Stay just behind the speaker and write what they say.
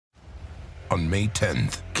On May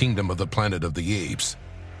 10th, Kingdom of the Planet of the Apes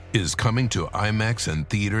is coming to IMAX and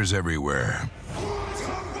theaters everywhere. What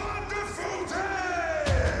a wonderful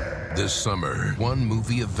day! This summer, one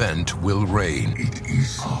movie event will reign. It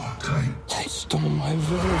is our time. They stole my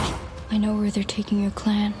village. I know where they're taking your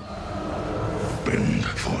clan. Bend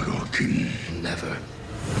for your king. Never.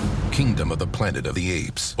 Kingdom of the Planet of the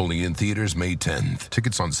Apes. Only in theaters May 10th.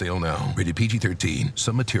 Tickets on sale now. Rated PG-13.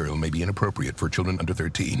 Some material may be inappropriate for children under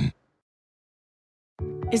 13.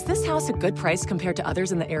 Is this house a good price compared to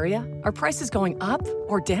others in the area? Are prices going up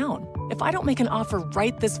or down? If I don't make an offer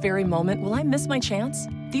right this very moment, will I miss my chance?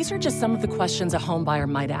 These are just some of the questions a home buyer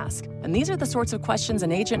might ask. And these are the sorts of questions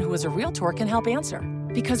an agent who is a Realtor can help answer.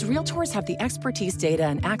 Because Realtors have the expertise, data,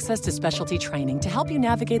 and access to specialty training to help you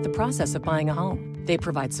navigate the process of buying a home. They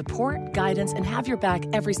provide support, guidance, and have your back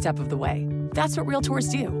every step of the way. That's what Realtors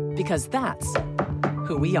do, because that's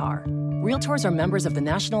who we are. Realtors are members of the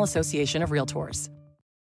National Association of Realtors.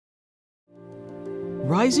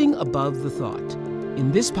 Rising above the thought.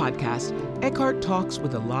 In this podcast, Eckhart talks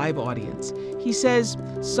with a live audience. He says,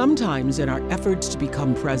 sometimes in our efforts to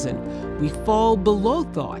become present, we fall below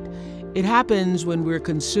thought. It happens when we're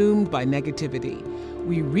consumed by negativity.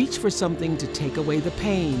 We reach for something to take away the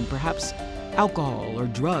pain, perhaps alcohol or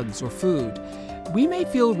drugs or food. We may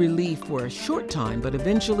feel relief for a short time, but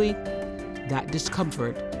eventually that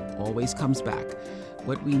discomfort always comes back.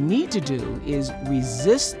 What we need to do is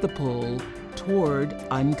resist the pull toward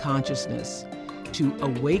unconsciousness. To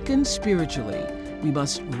awaken spiritually, we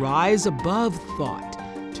must rise above thought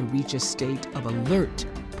to reach a state of alert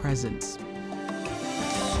presence.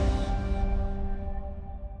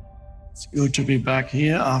 It's good to be back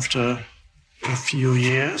here after a few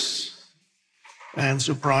years. And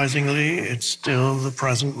surprisingly, it's still the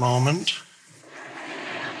present moment.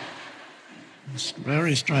 It's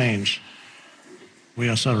very strange. We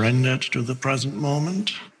are surrendered to the present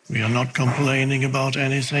moment. We are not complaining about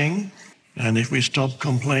anything. And if we stop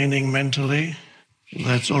complaining mentally,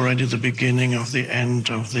 that's already the beginning of the end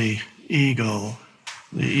of the ego.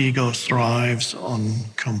 The ego thrives on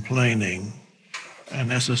complaining.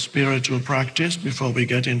 And as a spiritual practice, before we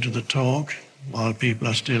get into the talk, while people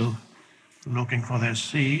are still looking for their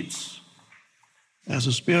seats, as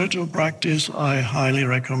a spiritual practice, I highly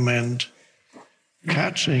recommend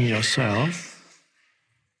catching yourself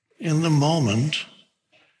in the moment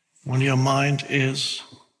when your mind is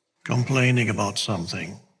complaining about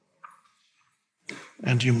something.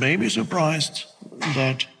 And you may be surprised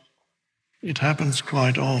that it happens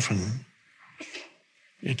quite often.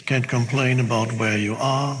 It can complain about where you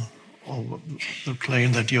are, or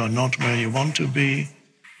complain that you are not where you want to be,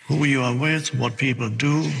 who you are with, what people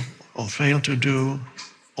do or fail to do,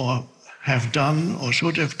 or have done or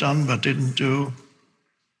should have done but didn't do,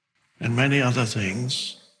 and many other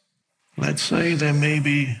things. Let's say there may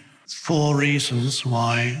be 4 reasons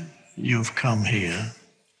why you've come here.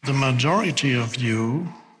 The majority of you,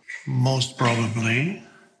 most probably,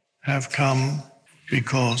 have come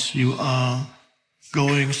because you are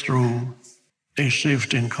going through a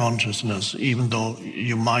shift in consciousness, even though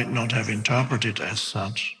you might not have interpreted it as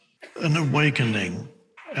such, an awakening.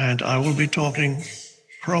 And I will be talking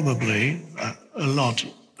probably a lot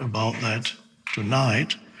about that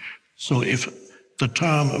tonight. So if the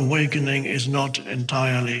term awakening is not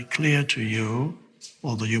entirely clear to you,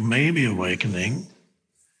 although you may be awakening,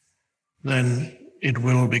 then it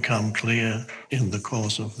will become clear in the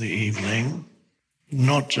course of the evening,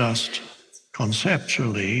 not just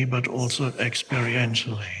conceptually, but also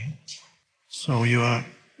experientially. So you are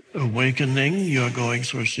awakening, you are going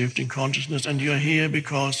through a shift in consciousness, and you are here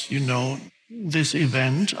because you know this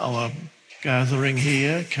event, our gathering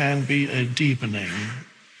here, can be a deepening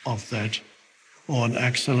of that, or an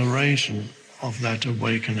acceleration of that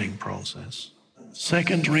awakening process.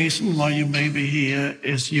 Second reason why you may be here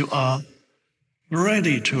is you are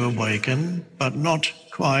ready to awaken, but not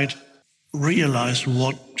quite realize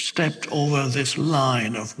what stepped over this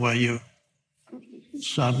line of where you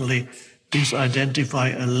suddenly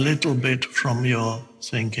disidentify a little bit from your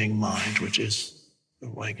thinking mind, which is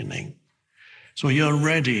awakening. So you're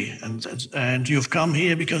ready, and you've come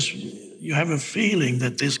here because you have a feeling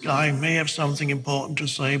that this guy may have something important to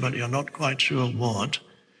say, but you're not quite sure what.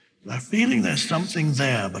 I'm feeling there's something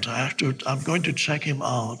there, but I'm going to check him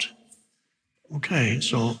out. Okay,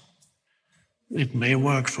 so it may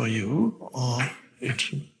work for you, or it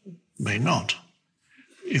may not.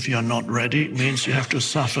 If you're not ready, it means you have to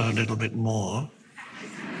suffer a little bit more,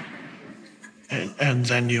 and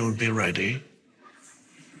then you'll be ready.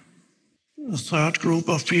 The third group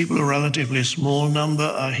of people, a relatively small number,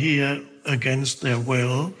 are here against their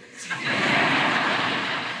will.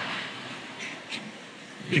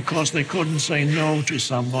 because they couldn't say no to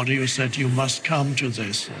somebody who said, you must come to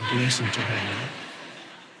this and listen to him.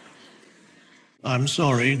 I'm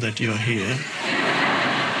sorry that you're here.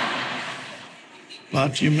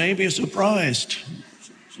 But you may be surprised.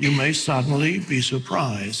 You may suddenly be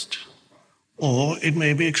surprised. Or it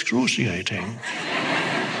may be excruciating.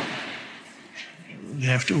 You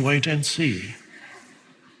have to wait and see.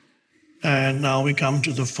 And now we come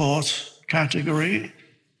to the fourth category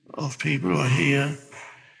of people who are here.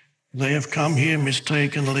 They have come here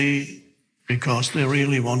mistakenly because they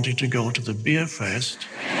really wanted to go to the beer fest.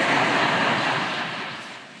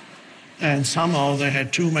 And somehow they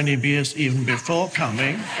had too many beers even before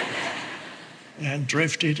coming and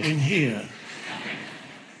drifted in here.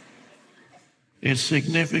 It's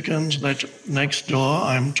significant that next door,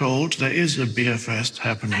 I'm told, there is a beer fest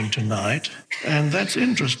happening tonight. And that's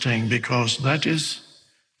interesting because that is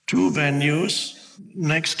two venues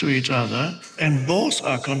next to each other, and both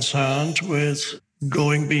are concerned with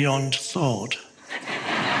going beyond thought.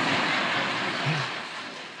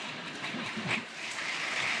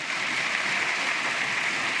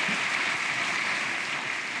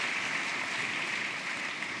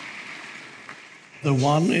 The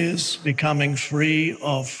one is becoming free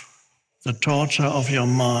of the torture of your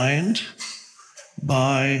mind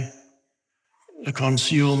by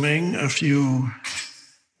consuming a few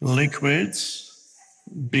liquids,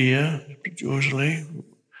 beer usually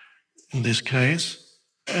in this case,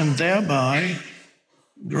 and thereby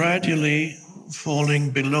gradually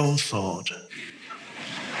falling below thought.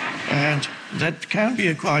 And that can be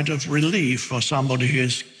a kind of relief for somebody who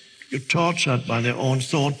is tortured by their own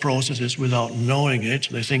thought processes without knowing it.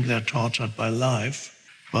 They think they're tortured by life,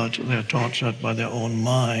 but they're tortured by their own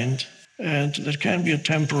mind. And that can be a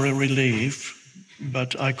temporary relief,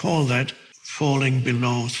 but I call that falling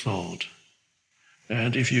below thought.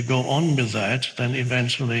 And if you go on with that, then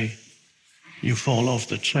eventually you fall off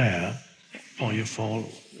the chair or you fall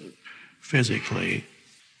physically.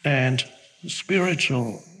 And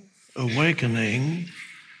spiritual awakening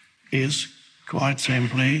is quite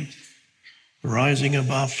simply rising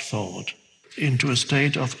above thought into a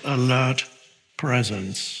state of alert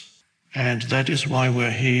presence. And that is why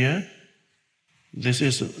we're here. This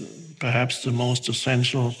is perhaps the most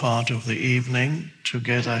essential part of the evening,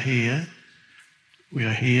 together here. We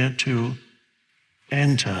are here to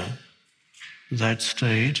enter that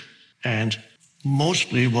state. And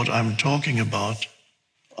mostly what I'm talking about,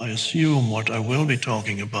 I assume what I will be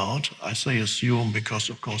talking about. I say assume because,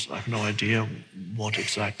 of course, I have no idea what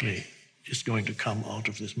exactly is going to come out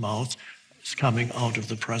of this mouth. It's coming out of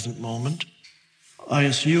the present moment. I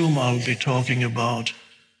assume I'll be talking about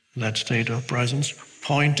that state of presence,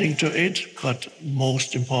 pointing to it, but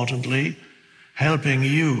most importantly, helping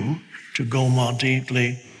you to go more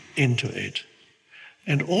deeply into it.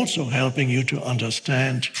 And also helping you to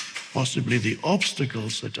understand possibly the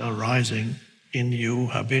obstacles that are rising in you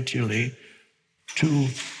habitually to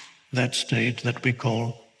that state that we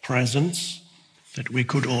call presence, that we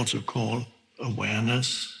could also call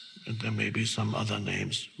awareness, and there may be some other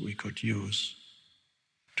names we could use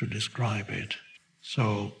to describe it.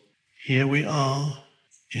 So here we are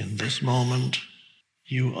in this moment.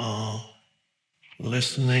 You are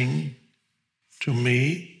listening to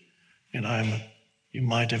me, and you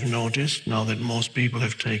might have noticed now that most people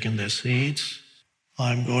have taken their seats,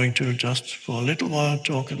 I'm going to just for a little while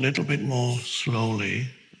talk a little bit more slowly.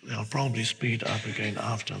 I'll probably speed up again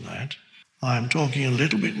after that. I'm talking a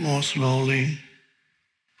little bit more slowly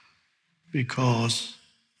because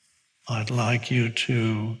I'd like you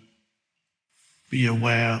to be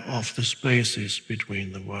aware of the spaces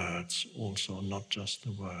between the words also, not just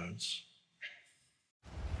the words.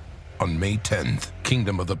 On May 10th,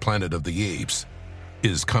 Kingdom of the Planet of the Apes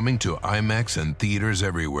is coming to IMAX and theaters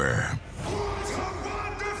everywhere.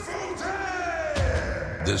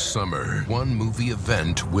 This summer, one movie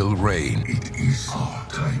event will reign. It is our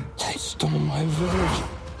time. They stole my village.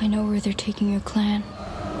 I know where they're taking your clan.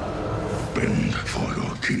 Bend for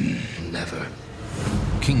your king. Never.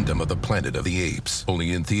 Kingdom of the Planet of the Apes.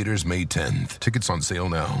 Only in theaters May 10th. Tickets on sale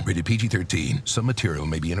now. Rated PG-13. Some material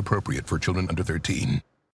may be inappropriate for children under 13.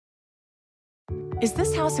 Is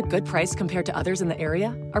this house a good price compared to others in the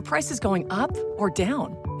area? Are prices going up or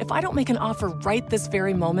down? If I don't make an offer right this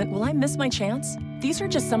very moment, will I miss my chance? These are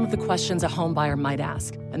just some of the questions a home buyer might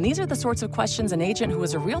ask. And these are the sorts of questions an agent who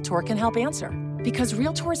is a Realtor can help answer. Because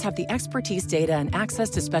Realtors have the expertise, data, and access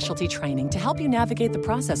to specialty training to help you navigate the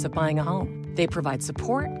process of buying a home. They provide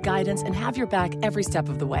support, guidance, and have your back every step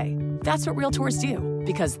of the way. That's what Realtors do,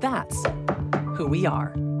 because that's who we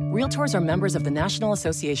are. Realtors are members of the National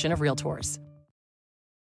Association of Realtors.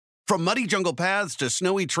 From muddy jungle paths to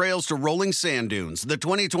snowy trails to rolling sand dunes, the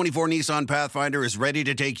 2024 Nissan Pathfinder is ready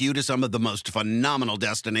to take you to some of the most phenomenal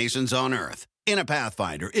destinations on Earth. In a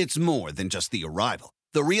Pathfinder, it's more than just the arrival.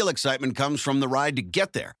 The real excitement comes from the ride to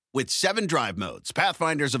get there. With 7 drive modes,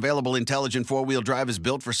 Pathfinder's available intelligent four-wheel drive is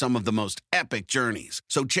built for some of the most epic journeys.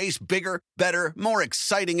 So chase bigger, better, more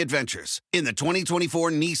exciting adventures in the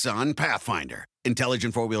 2024 Nissan Pathfinder.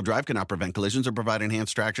 Intelligent four-wheel drive cannot prevent collisions or provide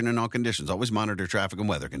enhanced traction in all conditions. Always monitor traffic and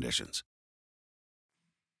weather conditions.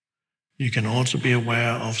 You can also be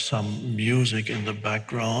aware of some music in the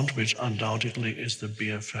background, which undoubtedly is the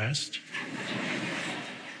beer fest.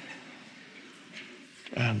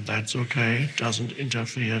 And that's okay. It doesn't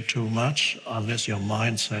interfere too much unless your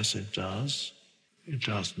mind says it does. It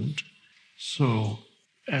doesn't. So,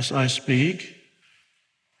 as I speak,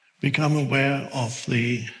 become aware of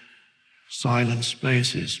the silent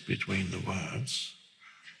spaces between the words.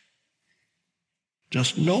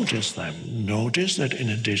 Just notice them. Notice that in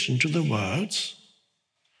addition to the words,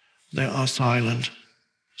 there are silent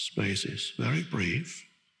spaces, very brief.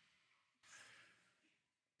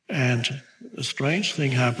 And a strange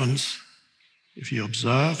thing happens if you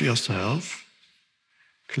observe yourself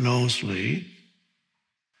closely.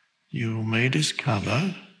 You may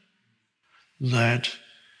discover that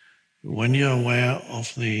when you're aware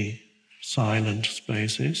of the silent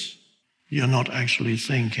spaces, you're not actually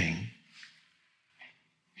thinking.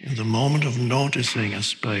 In the moment of noticing a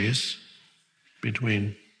space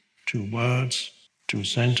between 2 words, 2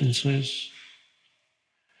 sentences,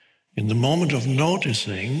 in the moment of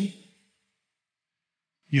noticing,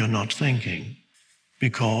 you're not thinking,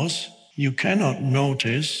 because you cannot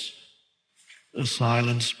notice a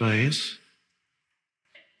silent space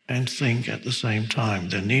and think at the same time.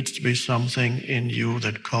 There needs to be something in you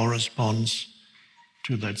that corresponds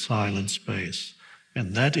to that silent space.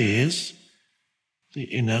 And that is the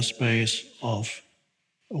inner space of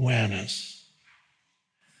awareness.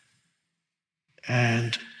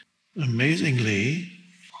 And amazingly,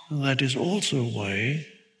 that is also a way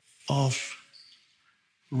of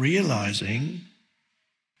realizing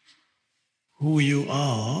who you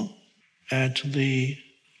are at the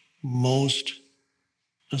most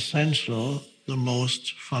essential, the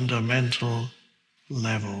most fundamental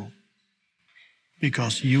level.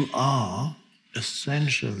 Because you are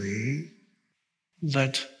essentially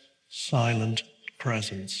that silent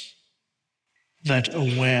presence, that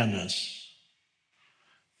awareness,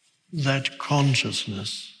 that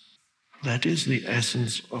consciousness. That is the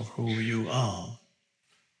essence of who you are.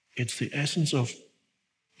 It's the essence of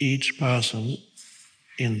each person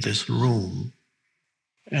in this room.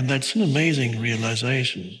 And that's an amazing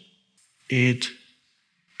realization. It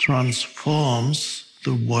transforms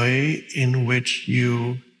the way in which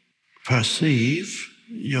you perceive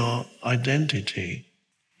your identity,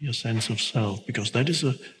 your sense of self, because that is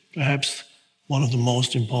perhaps one of the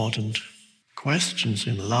most important questions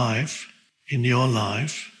in life, in your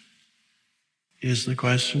life, is the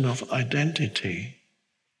question of identity.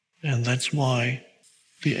 And that's why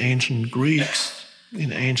the ancient Greeks,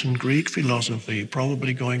 in ancient Greek philosophy,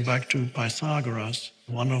 probably going back to Pythagoras,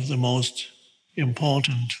 one of the most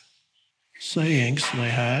important sayings they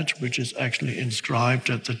had, which is actually inscribed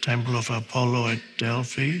at the Temple of Apollo at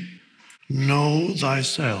Delphi, know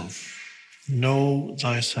thyself, know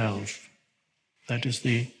thyself. That is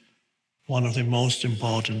one of the most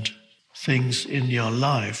important things in your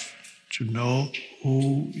life, to know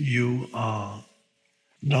who you are.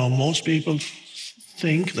 Now, most people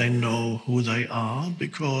think they know who they are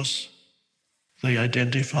because they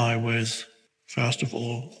identify with, first of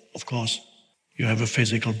all, of course, you have a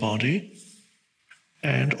physical body,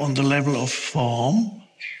 and on the level of form,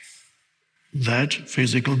 that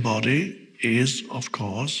physical body is, of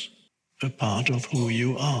course, a part of who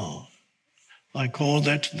you are. I call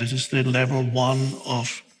that, this is the level 1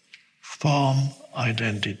 of form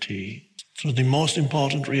identity. So the most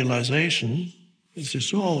important realization, this is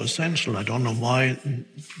so essential. I don't know why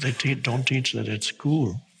they don't teach that at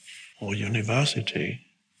school or university.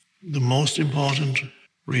 The most important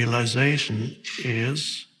realization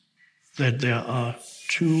is that there are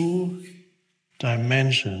 2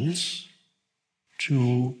 dimensions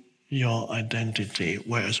to your identity,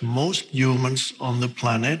 whereas most humans on the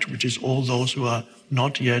planet, which is all those who are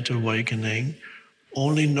not yet awakening,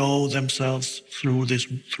 only know themselves through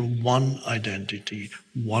one identity,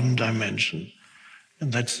 one dimension.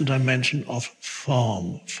 And that's the dimension of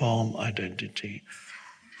form identity.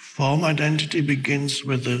 Form identity begins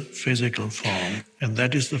with the physical form. And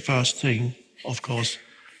that is the first thing, of course,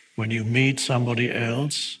 when you meet somebody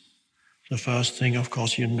else, the first thing, of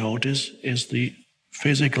course, you notice is the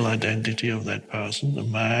physical identity of that person, a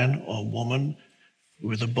man or woman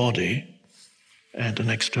with a body and an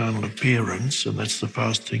external appearance, and that's the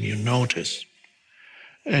first thing you notice.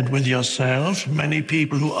 And with yourself, many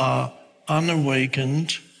people who are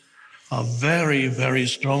unawakened are very, very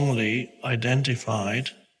strongly identified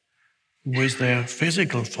with their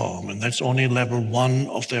physical form, and that's only level 1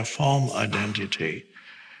 of their form identity.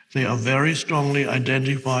 They are very strongly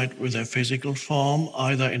identified with their physical form,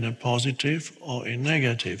 either in a positive or a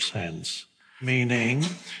negative sense. Meaning,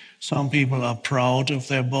 some people are proud of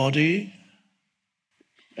their body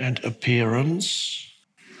and appearance.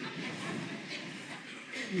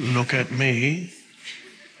 Look at me,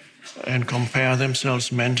 and compare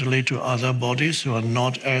themselves mentally to other bodies who are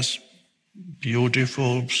not as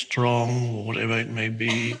beautiful, strong, or whatever it may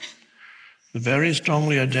be. Very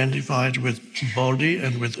strongly identified with body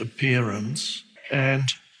and with appearance, and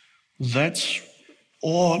that's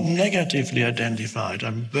or negatively identified.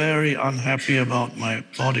 I'm very unhappy about my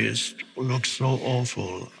body, it looks so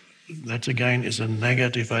awful. That again is a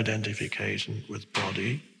negative identification with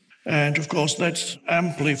body. And of course that's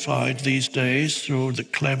amplified these days through the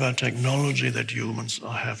clever technology that humans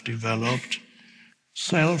have developed.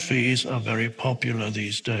 Selfies are very popular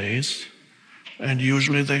these days. And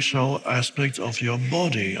usually they show aspects of your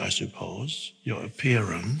body, I suppose, your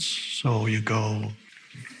appearance. So you go,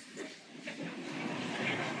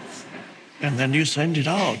 and then you send it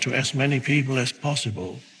out to as many people as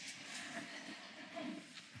possible.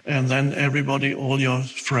 And then everybody, all your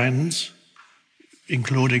friends,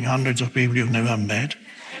 including hundreds of people you've never met,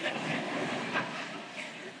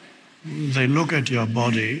 they look at your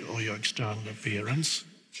body or your external appearance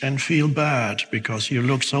and feel bad because you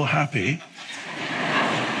look so happy.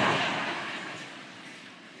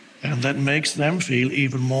 And that makes them feel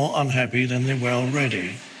even more unhappy than they were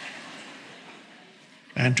already.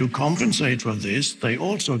 And to compensate for this, they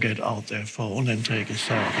also get out their phone and take a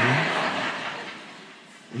selfie,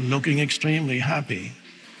 looking extremely happy.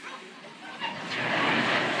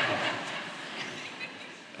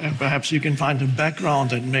 And perhaps you can find a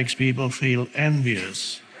background that makes people feel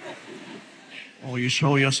envious. Or you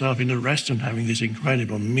show yourself in a restaurant having this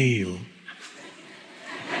incredible meal.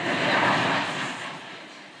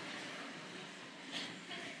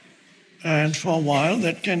 And for a while,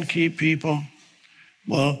 that can keep people,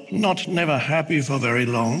 well, never happy for very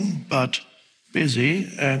long, but busy,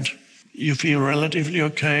 and you feel relatively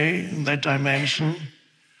okay in that dimension.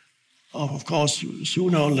 Of course,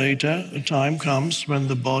 sooner or later, a time comes when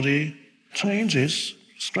the body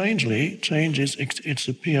strangely changes its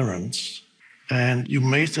appearance. And you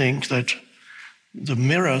may think that the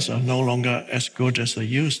mirrors are no longer as good as they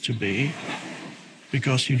used to be,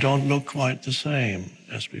 because you don't look quite the same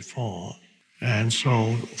as before. And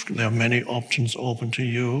so there are many options open to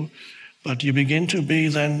you, but you begin to be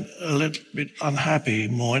then a little bit unhappy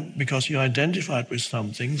more because you're identified with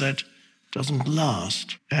something that doesn't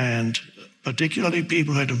last. And particularly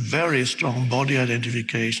people who had a very strong body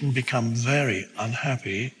identification become very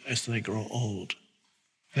unhappy as they grow old.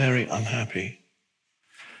 Very unhappy.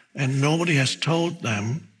 And nobody has told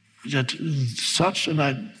them that such an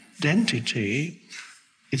identity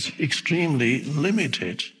is extremely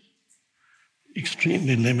limited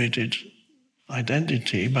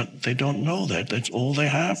identity, but they don't know that. That's all they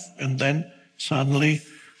have. And then suddenly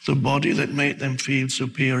the body that made them feel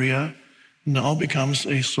superior now becomes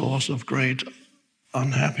a source of great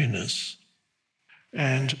unhappiness.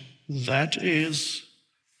 And that is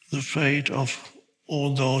the fate of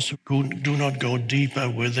all those who do not go deeper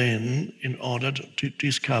within in order to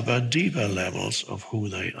discover deeper levels of who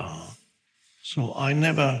they are. So I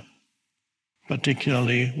never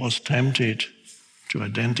particularly was tempted to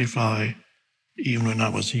identify, even when I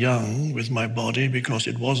was young, with my body because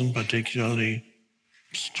it wasn't particularly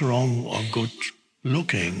strong or good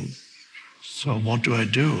looking. So what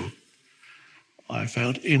do? I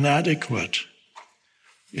felt inadequate.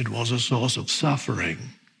 It was a source of suffering.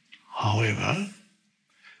 However,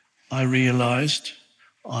 I realized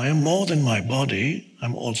I am more than my body,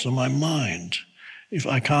 I'm also my mind. If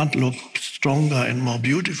I can't look stronger and more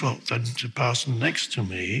beautiful than the person next to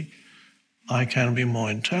me, I can be more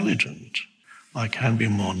intelligent. I can be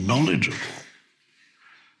more knowledgeable.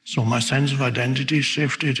 So my sense of identity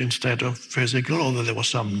shifted instead of physical, although there was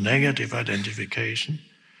some negative identification.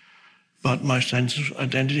 But my sense of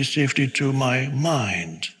identity shifted to my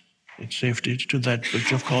mind. It shifted to that,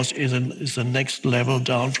 which of course is the next level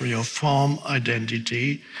down from your form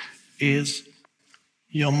identity, is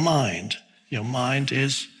your mind. Your mind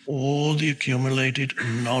is all the accumulated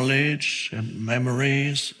knowledge and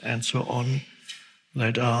memories and so on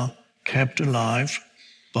that are kept alive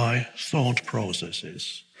by thought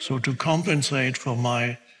processes. So to compensate for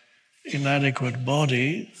my inadequate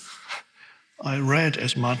body, I read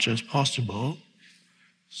as much as possible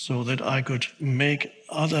so that I could make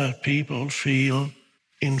other people feel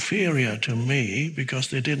inferior to me because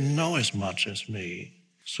they didn't know as much as me.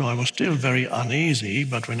 So I was still very uneasy,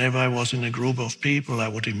 but whenever I was in a group of people, I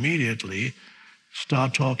would immediately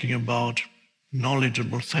start talking about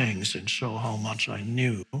knowledgeable things and show how much I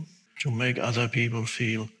knew to make other people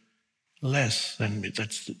feel less than me.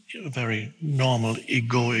 That's a very normal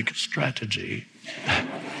egoic strategy.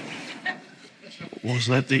 Was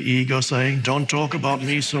that the ego saying, don't talk about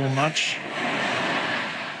me so much?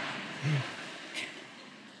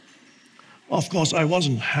 Of course, I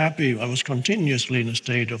wasn't happy. I was continuously in a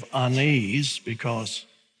state of unease because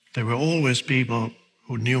there were always people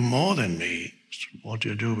who knew more than me. What do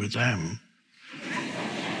you do with them?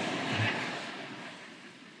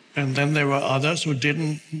 And then there were others who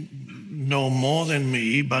didn't know more than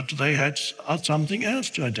me, but they had something else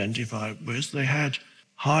to identify with. They had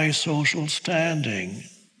high social standing.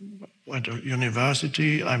 At a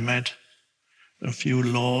university, I met a few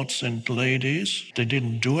lords and ladies. They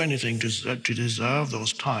didn't do anything to deserve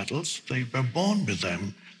those titles. They were born with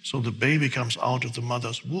them. So the baby comes out of the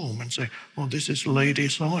mother's womb and say, oh, this is Lady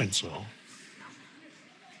so-and-so.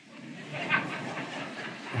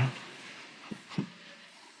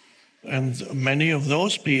 And many of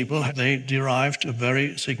those people, they derived a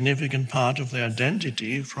very significant part of their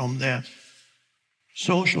identity from their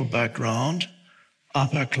social background,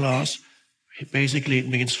 upper class. Basically, it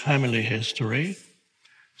means family history.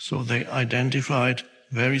 So they identified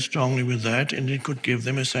very strongly with that, and it could give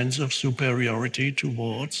them a sense of superiority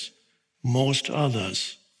towards most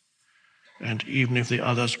others. And even if the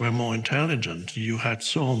others were more intelligent, you had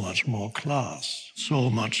so much more class, so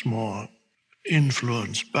much more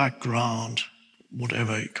influence, background,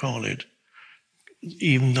 whatever you call it.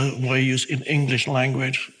 Even the way you, in English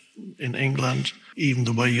language in England, even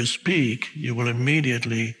the way you speak, you will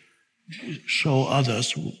immediately show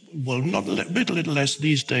others, well, not a little less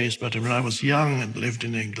these days, but when I was young and lived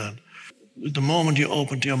in England, the moment you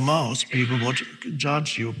opened your mouth, people would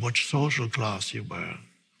judge you which social class you were.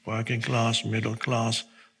 Working class, middle class,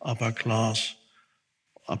 upper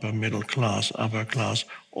middle class, upper class,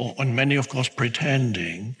 and many, of course,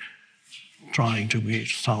 pretending, trying to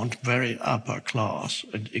sound very upper class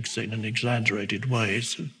in an exaggerated way.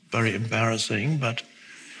 It's very embarrassing, but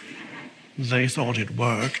they thought it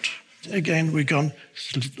worked. Again,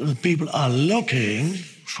 people are looking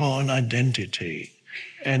for an identity,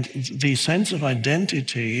 and the sense of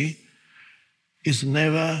identity is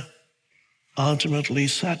never ultimately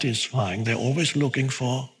satisfying. They're always looking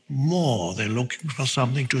for more. They're looking for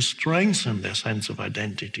something to strengthen their sense of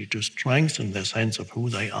identity, to strengthen their sense of who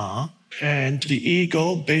they are. And the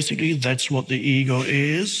ego, basically, that's what the ego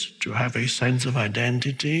is, to have a sense of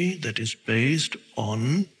identity that is based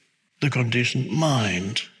on the conditioned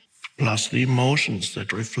mind, plus the emotions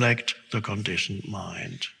that reflect the conditioned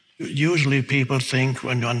mind. Usually people think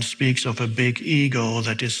when one speaks of a big ego,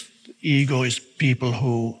 ego is people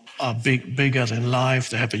who are bigger than life.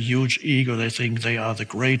 They have a huge ego. They think they are the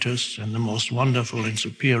greatest and the most wonderful and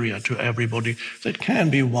superior to everybody. That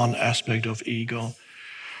can be one aspect of ego.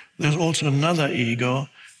 There's also another ego.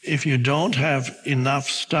 If you don't have enough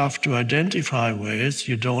stuff to identify with,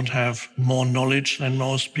 you don't have more knowledge than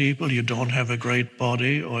most people, you don't have a great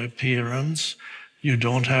body or appearance, you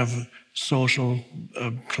don't have social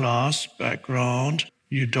class background,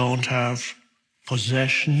 you don't have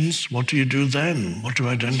possessions, what do you do then? What do you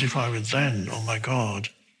identify with then? Oh my God,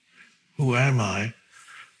 who am I?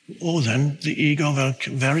 Oh, then the ego will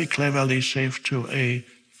very cleverly shift to a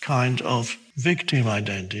kind of victim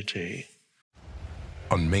identity.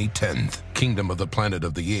 On May 10th, Kingdom of the Planet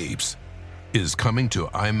of the Apes is coming to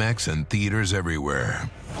IMAX and theaters everywhere.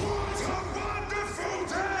 What a wonderful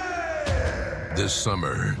day! This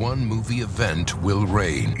summer, one movie event will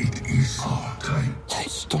reign. It is our time. They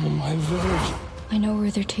stole my village. I know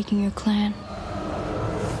where they're taking your clan.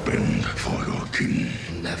 Bend for your king.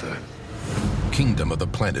 Never. Kingdom of the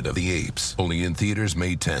Planet of the Apes. Only in theaters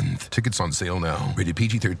May 10th. Tickets on sale now. Rated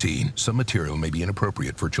PG-13. Some material may be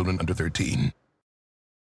inappropriate for children under 13.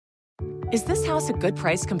 Is this house a good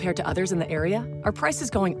price compared to others in the area? Are prices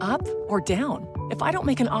going up or down? If I don't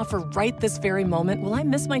make an offer right this very moment, will I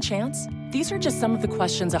miss my chance? These are just some of the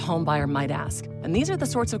questions a home buyer might ask. And these are the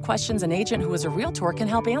sorts of questions an agent who is a Realtor can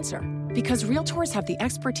help answer. Because Realtors have the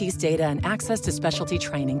expertise, data, and access to specialty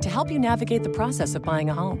training to help you navigate the process of buying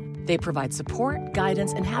a home. They provide support,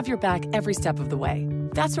 guidance, and have your back every step of the way.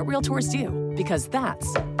 That's what Realtors do, because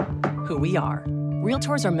that's who we are.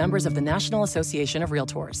 Realtors are members of the National Association of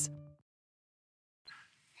Realtors.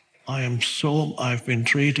 I've been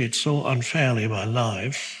treated so unfairly by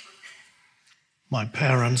life. My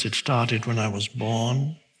parents, it started when I was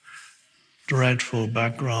born. Dreadful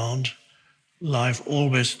background. Life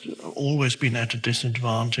always been at a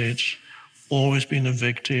disadvantage. Always been a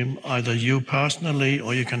victim, either you personally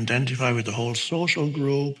or you can identify with the whole social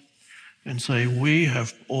group and say, we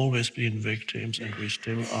have always been victims and we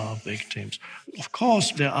still are victims. Of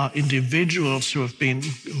course, there are individuals who have been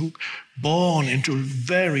born into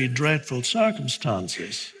very dreadful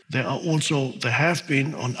circumstances. There have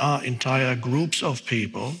been on our entire groups of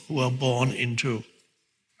people who are born into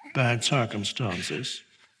bad circumstances.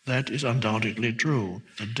 That is undoubtedly true.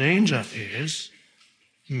 The danger is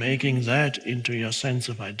making that into your sense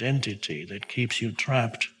of identity that keeps you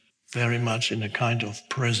trapped very much in a kind of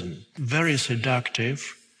prison. Very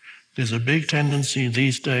seductive. There's a big tendency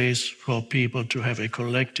these days for people to have a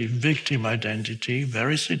collective victim identity,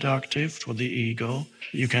 very seductive for the ego.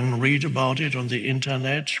 You can read about it on the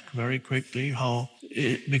internet very quickly, how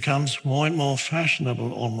it becomes more and more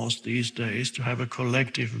fashionable almost these days to have a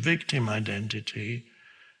collective victim identity.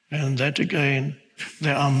 And that again,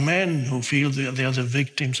 there are men who feel they are the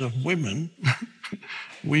victims of women.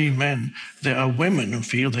 We men. There are women who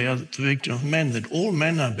feel they are the victim of men, that all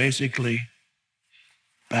men are basically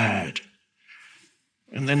bad.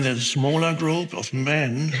 And then there's a smaller group of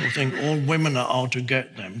men who think all women are out to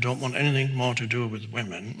get them, don't want anything more to do with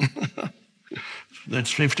women.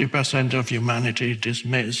 That's 50% of humanity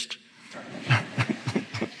dismissed.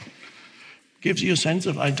 Gives you a sense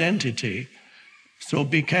of identity. So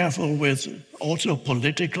be careful with also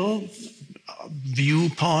political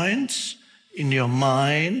viewpoints in your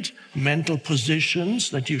mind, mental positions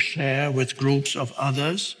that you share with groups of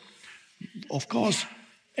others. Of course,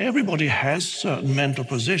 everybody has certain mental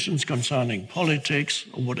positions concerning politics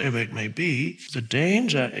or whatever it may be. The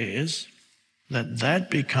danger is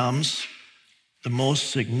that becomes the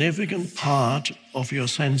most significant part of your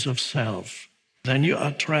sense of self. Then you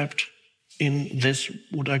are trapped in this,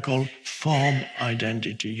 what I call form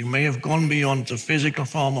identity. You may have gone beyond the physical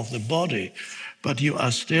form of the body, but you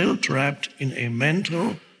are still trapped in a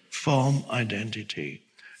mental form identity.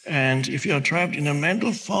 And if you are trapped in a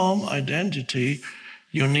mental form identity,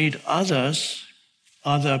 you need others,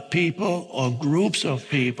 other people or groups of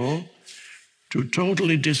people to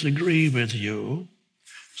totally disagree with you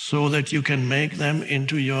so that you can make them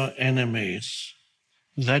into your enemies.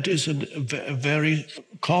 That is a very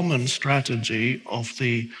common strategy of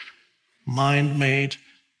the mind-made,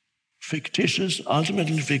 fictitious,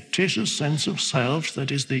 ultimately fictitious sense of self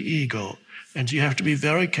that is the ego. And you have to be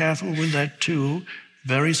very careful with that too.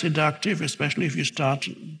 Very seductive, especially if you start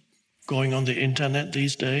going on the internet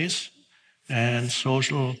these days and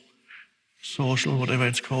social, whatever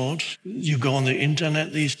it's called. You go on the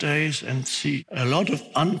internet these days and see a lot of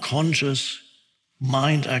unconscious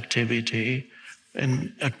mind activity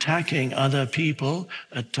and attacking other people,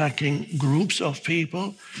 attacking groups of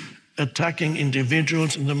people, attacking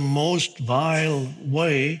individuals in the most vile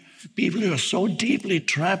way. People who are so deeply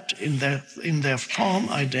trapped in their form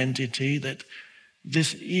identity that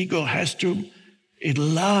this ego it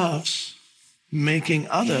loves making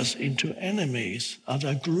others into enemies,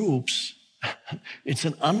 other groups. It's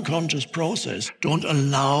an unconscious process. Don't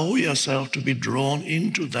allow yourself to be drawn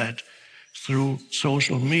into that through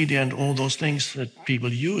social media and all those things that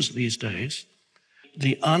people use these days.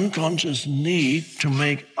 The unconscious need to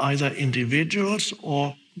make either individuals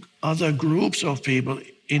or other groups of people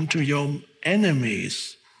into your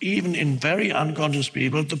enemies. Even in very unconscious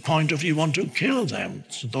people, the point of you want to kill them.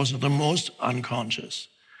 So those are the most unconscious.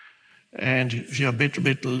 And if you're a bit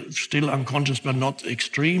still unconscious, but not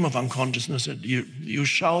extreme of unconsciousness, you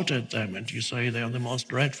shout at them and you say they are the most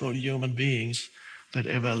dreadful human beings that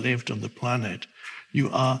ever lived on the planet. You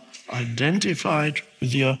are identified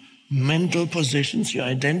with your mental positions, you're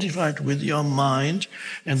identified with your mind,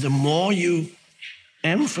 and the more you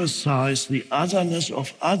emphasize the otherness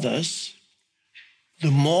of others,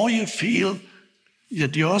 the more you feel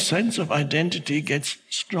that your sense of identity gets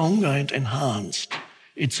stronger and enhanced.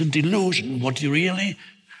 It's a delusion.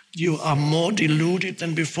 You are more deluded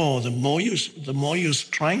than before. The more you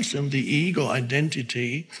strengthen the ego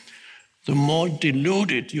identity, the more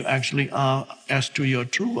deluded you actually are as to your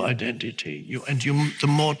true identity. The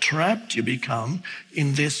more trapped you become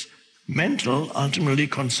in this mental, ultimately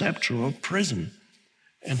conceptual prison,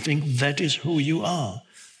 and think that is who you are.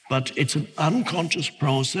 But it's an unconscious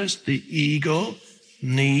process. The ego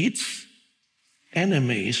needs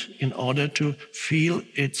enemies in order to feel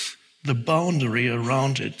the boundary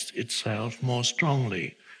around itself more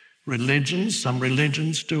strongly. religions. Some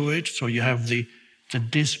religions do it. So you have the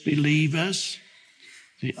disbelievers,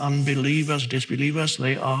 the unbelievers, disbelievers.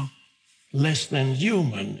 They are less than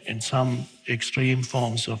human in some extreme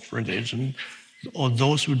forms of religion, or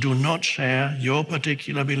those who do not share your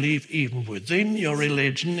particular belief, even within your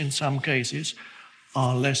religion in some cases,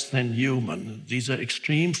 are less than human. These are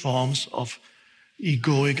extreme forms of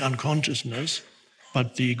egoic unconsciousness,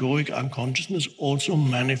 but the egoic unconsciousness also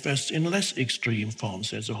manifests in less extreme forms.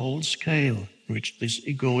 There's a whole scale in which this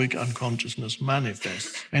egoic unconsciousness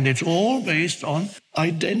manifests. And it's all based on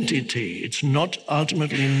identity. It's not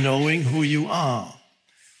ultimately knowing who you are.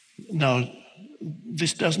 Now,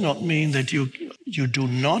 this does not mean that you do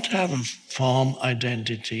not have a form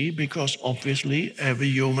identity, because obviously every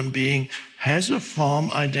human being has a form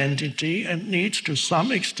identity and needs to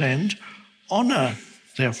some extent honor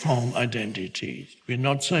their form identity. We're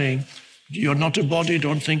not saying, you're not a body,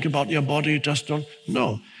 don't think about your body, just don't.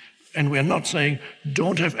 No. And we're not saying,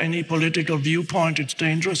 don't have any political viewpoint, it's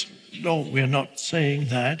dangerous. No, we're not saying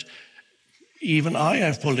that. Even I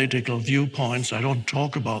have political viewpoints. I don't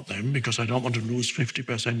talk about them because I don't want to lose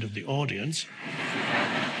 50% of the audience.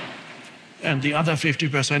 And the other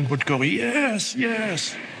 50% would go, yes,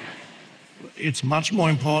 yes. It's much more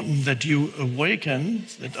important that you awaken,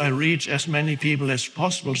 that I reach as many people as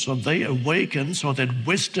possible so they awaken, so that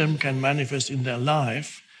wisdom can manifest in their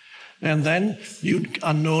life. And then you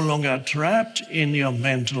are no longer trapped in your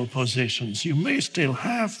mental positions. You may still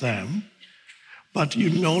have them, but you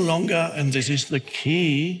no longer, and this is the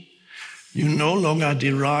key, you no longer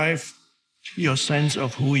derive your sense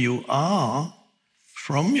of who you are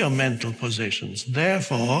from your mental positions.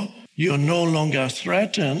 Therefore, you're no longer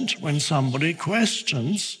threatened when somebody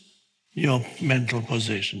questions your mental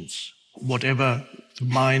positions. Whatever the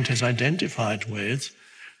mind has identified with,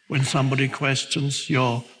 when somebody questions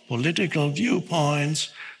your political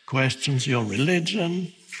viewpoints, questions your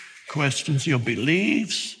religion, questions your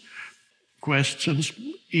beliefs, questions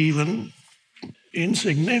even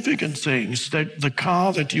insignificant things, that the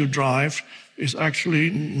car that you drive is actually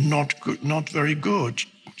not good, not very good.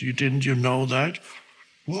 Didn't you know that?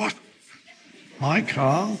 What? My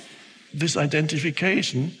car? This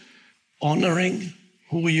identification, honoring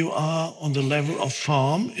who you are on the level of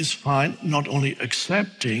form is fine, not only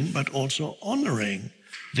accepting, but also honoring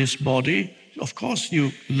this body. Of course,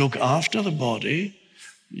 you look after the body,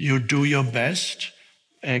 you do your best,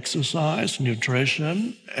 exercise,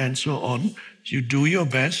 nutrition, and so on. You do your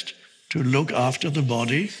best to look after the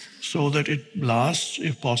body so that it lasts,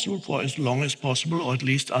 if possible, for as long as possible, or at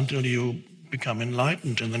least until you become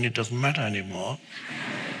enlightened, and then it doesn't matter anymore.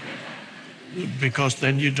 Because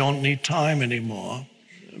then you don't need time anymore.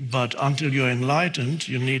 But until you're enlightened,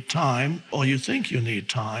 you need time, or you think you need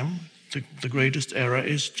time. The greatest error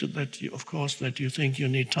is that you think you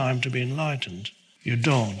need time to be enlightened. You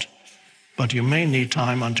don't. But you may need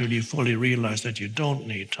time until you fully realize that you don't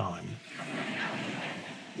need time.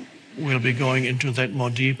 We'll be going into that more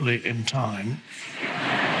deeply in time.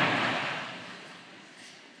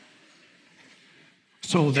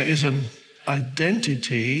 So there is an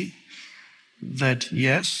identity that,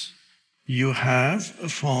 yes, you have a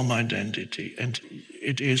form identity, and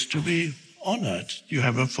it is to be honored. You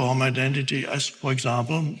have a form identity as, for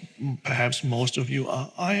example, perhaps most of you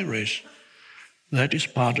are Irish. That is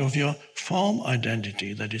part of your form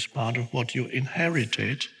identity. That is part of what you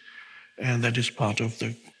inherited, and that is part of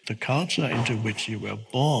the culture into which you were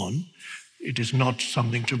born. It is not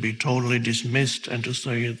something to be totally dismissed and to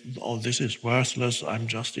say, oh, this is worthless, I'm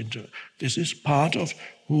just into... This is part of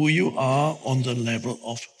who you are on the level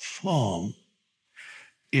of form.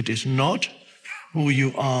 It is not who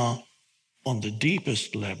you are on the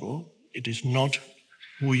deepest level. It is not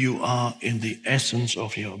who you are in the essence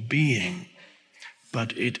of your being.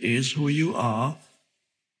 But it is who you are,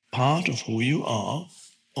 part of who you are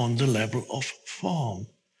on the level of form.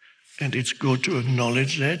 And it's good to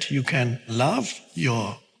acknowledge that. You can love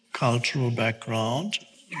your cultural background,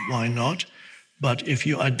 why not? But if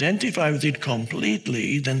you identify with it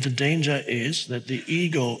completely, then the danger is that the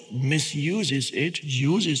ego misuses it,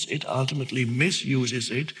 uses it, ultimately misuses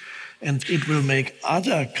it, and it will make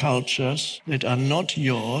other cultures that are not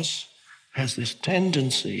yours, has this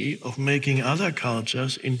tendency of making other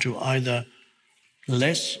cultures into either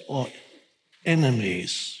less or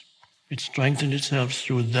enemies. It strengthens itself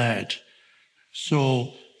through that.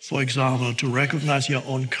 So, for example, to recognize your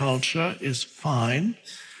own culture is fine,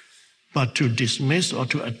 but to dismiss or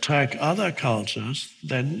to attack other cultures,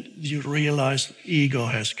 then you realize ego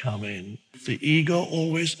has come in. The ego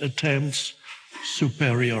always attempts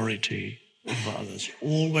superiority over others.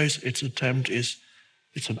 Always its attempt is,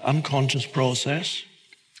 it's an unconscious process.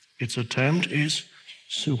 Its attempt is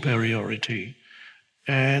superiority.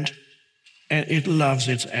 And it loves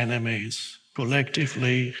its enemies,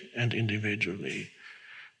 collectively and individually.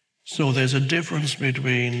 So there's a difference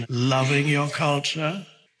between loving your culture,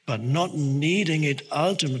 but not needing it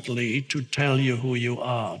ultimately to tell you who you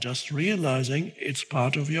are, just realizing it's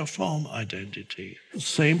part of your form identity.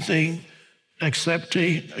 Same thing,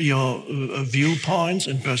 accepting your viewpoints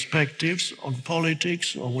and perspectives on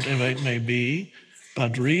politics or whatever it may be,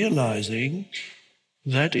 but realizing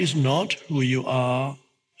that is not who you are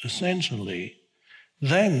essentially.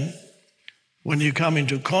 Then, when you come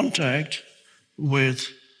into contact with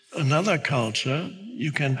another culture,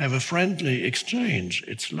 you can have a friendly exchange.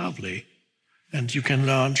 It's lovely. And you can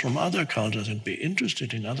learn from other cultures and be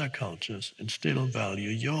interested in other cultures and still value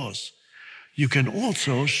yours. You can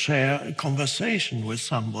also share a conversation with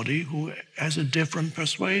somebody who has a different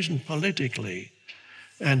persuasion politically.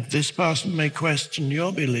 And this person may question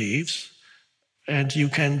your beliefs, and you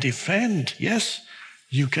can defend, yes,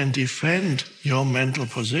 you can defend your mental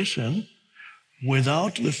position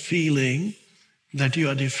without the feeling that you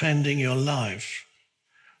are defending your life,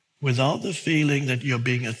 without the feeling that you're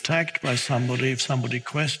being attacked by somebody if somebody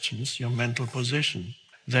questions your mental position.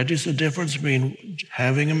 That is the difference between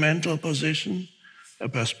having a mental position, a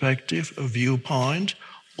perspective, a viewpoint,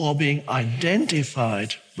 or being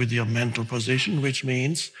identified with your mental position, which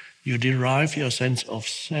means you derive your sense of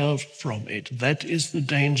self from it. That is the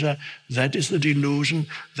danger, that is the delusion,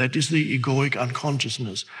 that is the egoic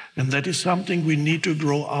unconsciousness. And that is something we need to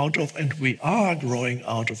grow out of, and we are growing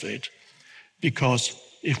out of it. Because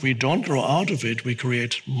if we don't grow out of it, we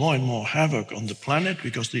create more and more havoc on the planet,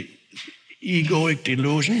 because the egoic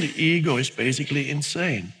delusion, the ego is basically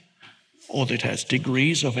insane, or it has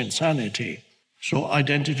degrees of insanity. So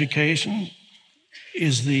identification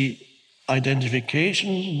is the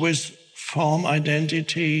identification with form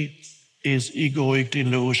identity is egoic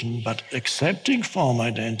delusion, but accepting form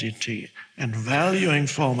identity and valuing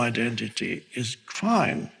form identity is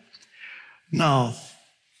fine. Now,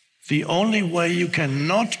 the only way you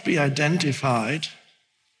cannot be identified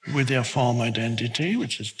with your form identity,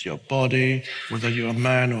 which is your body, whether you're a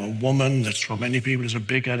man or a woman, that's for many people is a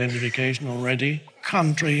big identification already,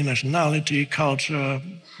 country, nationality, culture,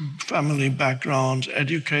 family background,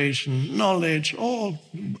 education, knowledge, all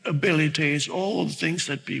abilities, all the things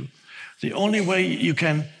that people... The only way you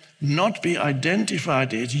can not be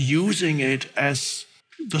identified is using it as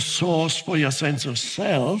the source for your sense of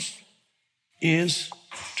self is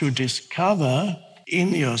to discover in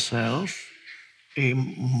yourself a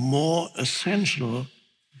more essential,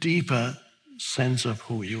 deeper sense of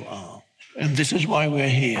who you are. And this is why we're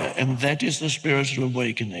here, and that is the spiritual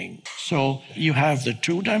awakening. So you have the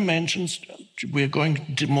two dimensions. We're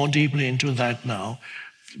going more deeply into that now.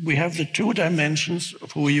 We have the two dimensions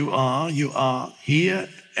of who you are. You are here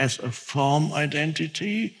as a form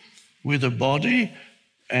identity with a body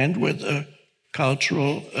and with a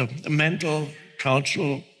cultural, mental,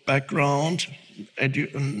 cultural background,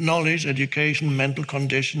 knowledge, education, mental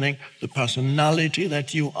conditioning, the personality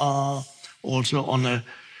that you are, also on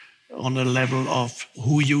a level of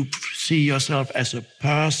who you see yourself as a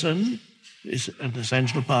person is an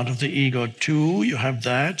essential part of the ego too. You have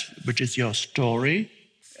that, which is your story.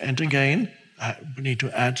 And again, we need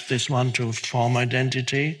to add this one to form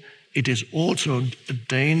identity. It is also a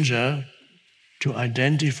danger to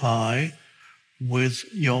identify with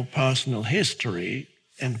your personal history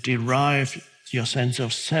and derive your sense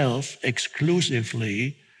of self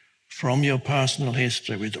exclusively from your personal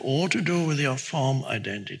history, with all to do with your form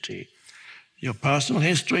identity. Your personal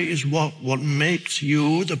history is what makes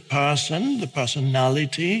you the person, the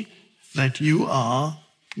personality that you are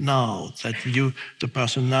now, the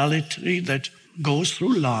personality that goes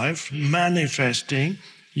through life manifesting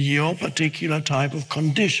your particular type of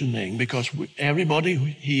conditioning, because everybody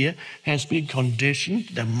here has been conditioned,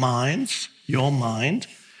 their minds, your mind,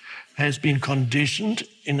 has been conditioned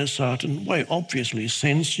in a certain way. Obviously,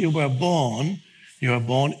 since you were born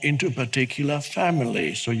into a particular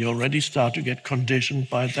family, so you already start to get conditioned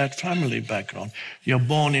by that family background. You're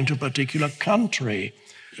born into a particular country,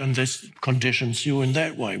 and this conditions you in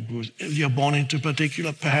that way. You're born into a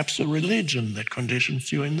particular, perhaps a religion that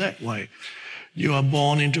conditions you in that way. You are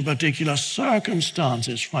born into particular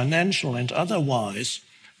circumstances, financial and otherwise,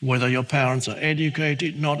 whether your parents are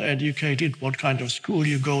educated, not educated, what kind of school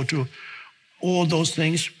you go to. All those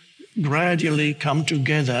things gradually come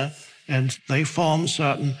together and they form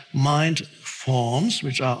certain mind forms,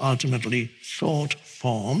 which are ultimately thought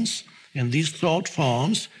forms. And these thought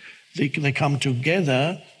forms, they come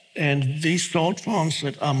together, and these thought forms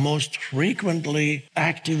that are most frequently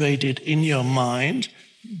activated in your mind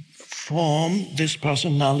form this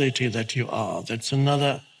personality that you are. That's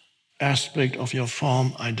another aspect of your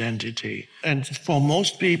form identity. And for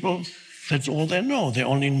most people, that's all they know. They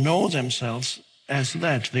only know themselves as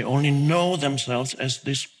that. They only know themselves as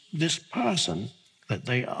this person that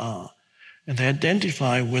they are. And they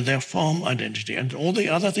identify with their form identity. And all the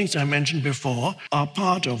other things I mentioned before are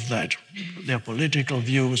part of that. Their political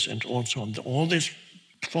views and also all this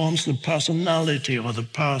forms the personality or the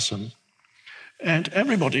person. And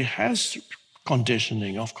everybody has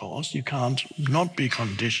conditioning, of course. You can't not be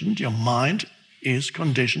conditioned. Your mind is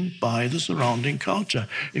conditioned by the surrounding culture.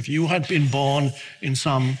 If you had been born in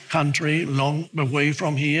some country long away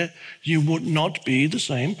from here, you would not be the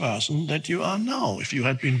same person that you are now. If you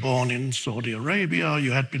had been born in Saudi Arabia,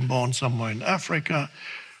 you had been born somewhere in Africa,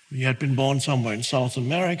 you had been born somewhere in South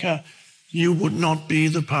America, you would not be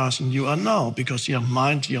the person you are now because your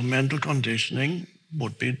mind, your mental conditioning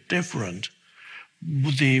would be different.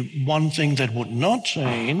 The one thing that would not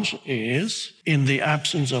change is, in the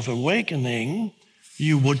absence of awakening,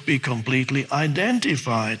 you would be completely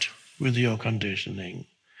identified with your conditioning.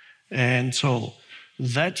 And so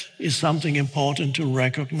that is something important to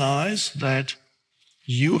recognize, that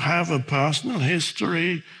you have a personal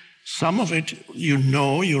history. Some of it you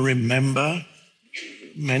know, you remember.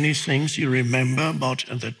 Many things you remember about,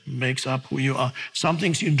 and that makes up who you are. Some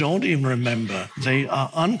things you don't even remember. They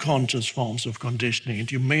are unconscious forms of conditioning.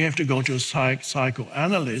 And you may have to go to a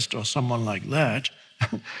psychoanalyst or someone like that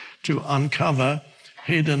to uncover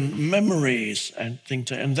hidden memories and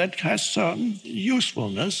things. And that has certain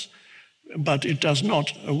usefulness, but it does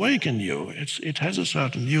not awaken you. It has a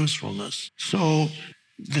certain usefulness. So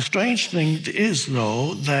the strange thing is,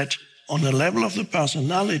 though, that on the level of the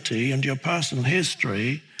personality and your personal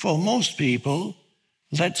history, for most people,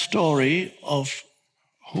 that story of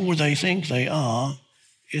who they think they are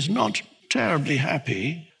is not terribly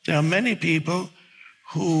happy. There are many people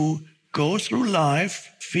who go through life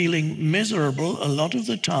feeling miserable a lot of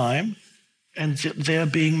the time, and they're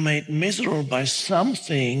being made miserable by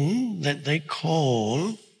something that they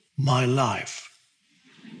call my life.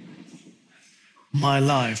 My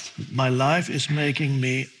life. My life is making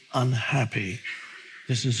me unhappy.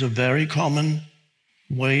 This is a very common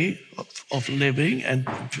way of living and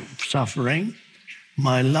suffering.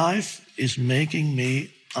 My life is making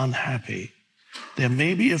me unhappy. There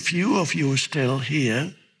may be a few of you still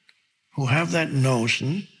here who have that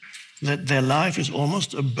notion that their life is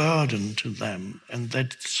almost a burden to them and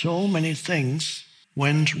that so many things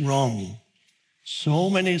went wrong. So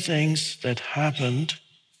many things that happened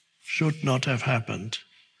should not have happened.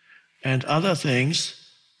 And other things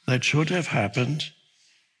that should have happened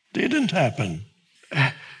didn't happen.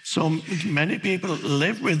 So many people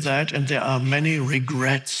live with that, and there are many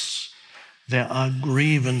regrets. There are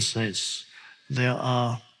grievances. There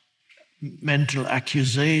are mental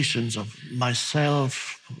accusations of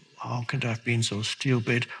myself. How could I have been so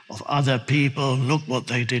stupid? Of other people, look what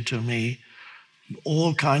they did to me.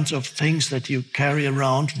 All kinds of things that you carry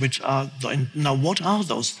around, now what are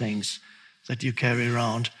those things that you carry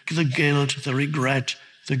around? The guilt, the regret,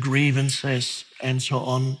 the grievances, and so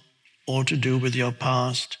on, all to do with your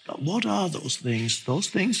past. What are those things? Those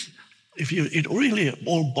things, it really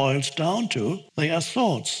all boils down to, they are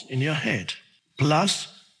thoughts in your head, plus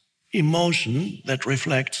emotion that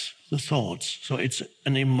reflects the thoughts. So it's a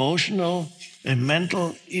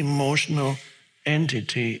mental, emotional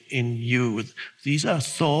entity in you. These are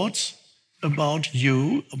thoughts about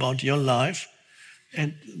you, about your life,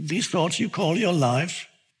 and these thoughts you call your life,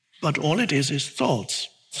 but all it is thoughts.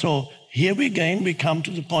 So here again we come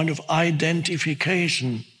to the point of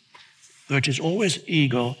identification, which is always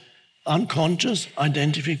ego, unconscious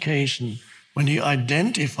identification. When you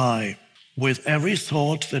identify with every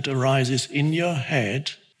thought that arises in your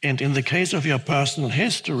head, and in the case of your personal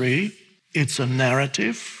history, it's a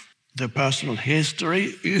narrative. The personal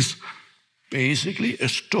history is basically a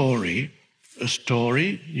story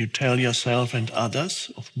you tell yourself and others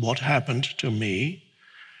of what happened to me.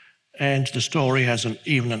 And the story has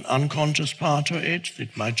even an unconscious part to it.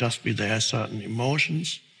 It might just be there certain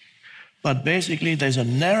emotions. But basically there's a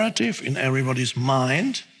narrative in everybody's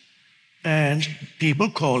mind, and people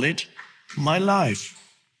call it my life,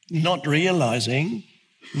 not realizing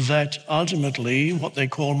that ultimately what they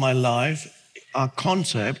call my life are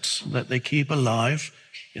concepts that they keep alive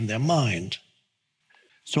in their mind.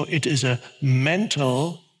 So it is a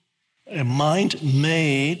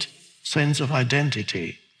mind-made sense of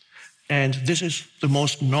identity. And this is the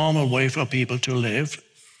most normal way for people to live.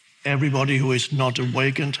 Everybody who is not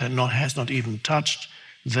awakened and has not even touched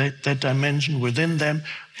that dimension within them,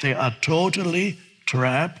 they are totally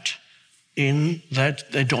trapped in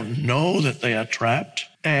that they don't know that they are trapped,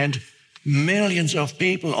 and millions of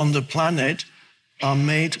people on the planet are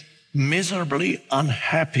made miserably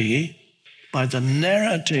unhappy by the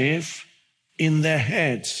narrative in their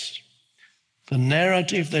heads. The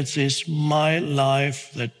narrative that says, my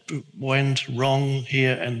life that went wrong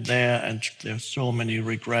here and there, and there's so many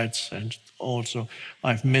regrets, and also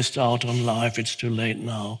I've missed out on life, it's too late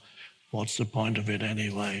now. What's the point of it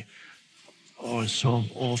anyway? Oh, it's so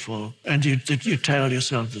awful. And you tell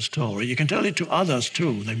yourself the story. You can tell it to others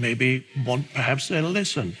too. They maybe want, perhaps they'll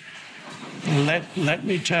listen. Let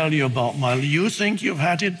me tell you about you think you've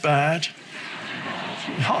had it bad?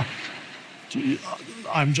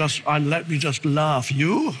 Let me just laugh.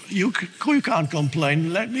 You can't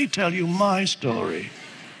complain. Let me tell you my story.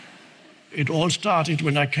 It all started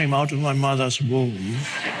when I came out of my mother's womb.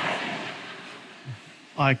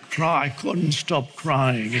 I couldn't stop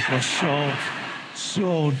crying. It was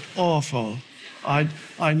so awful.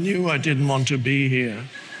 I knew I didn't want to be here.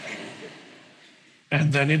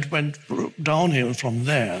 And then it went downhill from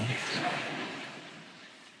there.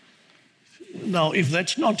 Now, if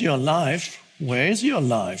that's not your life, where is your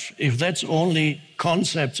life? If that's only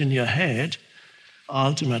concepts in your head,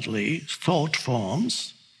 ultimately thought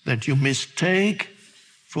forms that you mistake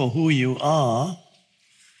for who you are,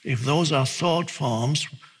 if those are thought forms,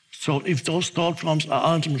 so if those thought forms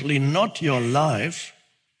are ultimately not your life,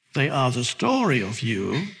 they are the story of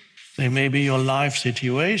you, they may be your life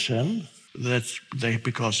situation,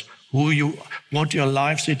 because what your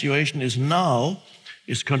life situation is now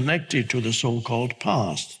is connected to the so-called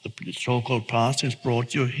past. The so-called past has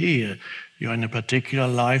brought you here. You're in a particular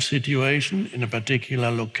life situation, in a particular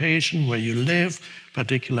location where you live,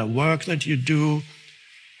 particular work that you do,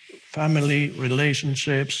 family,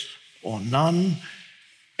 relationships, or none,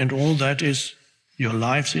 and all that is your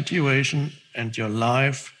life situation and your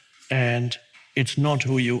life, and it's not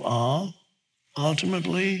who you are,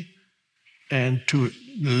 ultimately, and to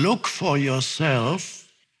look for yourself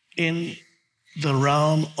in the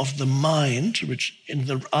realm of the mind, which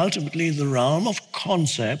ultimately the realm of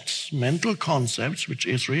concepts, mental concepts, which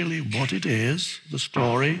is really what it is, the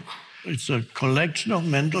story. It's a collection of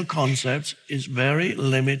mental concepts, is very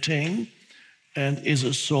limiting and is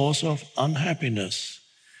a source of unhappiness.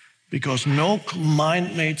 Because no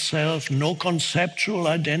mind-made self, no conceptual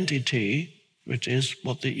identity, which is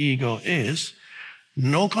what the ego is,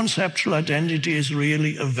 no conceptual identity is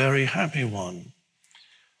really a very happy one.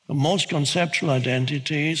 Most conceptual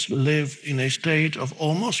identities live in a state of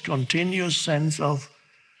almost continuous sense of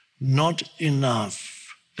not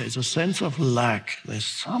enough. There's a sense of lack. There's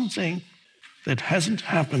something that hasn't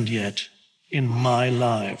happened yet in my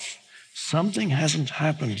life. Something hasn't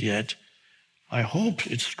happened yet. I hope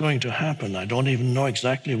it's going to happen. I don't even know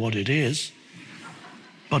exactly what it is.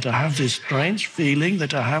 But I have this strange feeling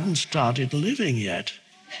that I haven't started living yet.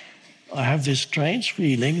 I have this strange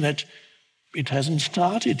feeling that it hasn't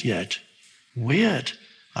started yet. Weird.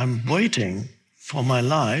 I'm waiting for my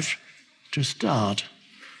life to start.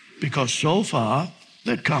 Because so far,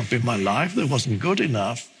 that can't be my life. That wasn't good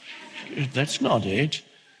enough. That's not it.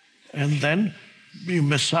 And then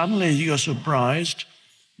suddenly you're surprised.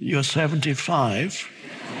 You're 75.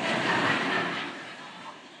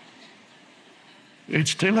 It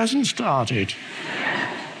still hasn't started.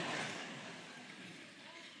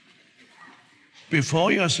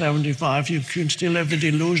 Before you're 75, you can still have the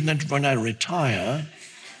delusion that when I retire,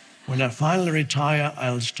 when I finally retire,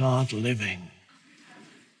 I'll start living.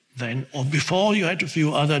 Then, or before you had a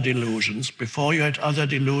few other delusions, before you had other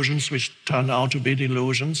delusions which turned out to be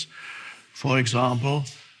delusions. For example,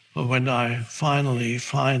 when I finally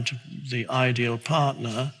find the ideal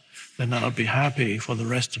partner, then I'll be happy for the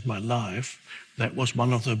rest of my life. That was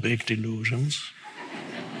one of the big delusions.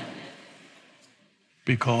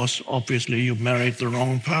 Because obviously you married the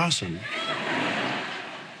wrong person.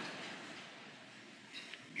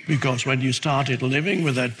 Because when you started living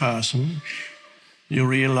with that person, you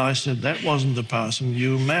realized that that wasn't the person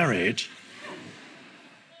you married.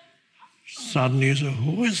 Suddenly you say,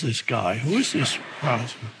 who is this guy? Who is this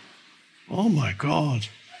person? Oh my God,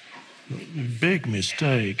 big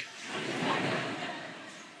mistake.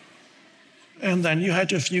 And then you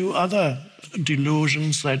had a few other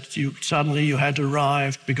delusions that you had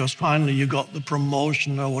arrived because finally you got the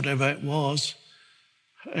promotion or whatever it was.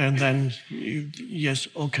 And then, yes,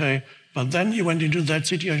 okay. But then you went into that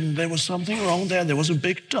situation, there was something wrong there. There was a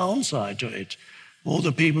big downside to it. All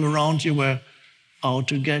the people around you were out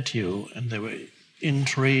to get you, and there were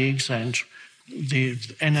intrigues, and the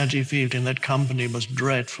energy field in that company was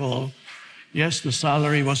dreadful. Yes, the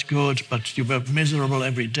salary was good, but you were miserable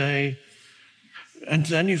every day. And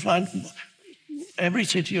then you find every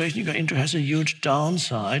situation you go into has a huge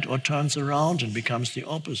downside or turns around and becomes the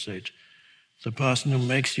opposite. The person who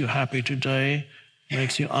makes you happy today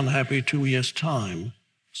makes you unhappy 2 years' time.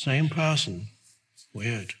 Same person.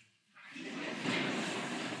 Weird.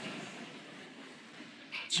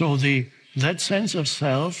 So that sense of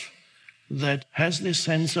self that has this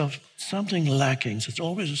sense of something lacking, so it's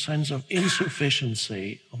always a sense of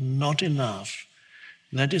insufficiency, of not enough.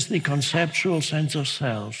 That is the conceptual sense of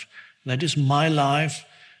self. That is my life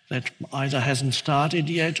that either hasn't started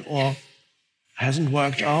yet or hasn't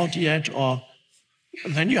worked out yet, or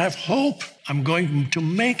then you have hope. I'm going to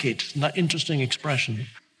make it. Interesting expression.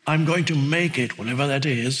 I'm going to make it, whatever that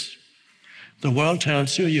is. The world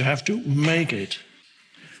tells you you have to make it.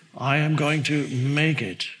 I am going to make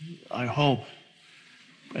it, I hope.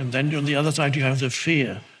 And then on the other side you have the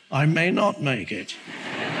fear. I may not make it.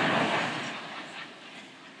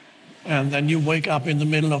 And then you wake up in the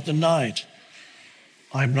middle of the night.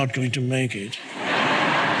 I'm not going to make it.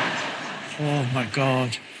 Oh my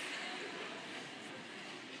God.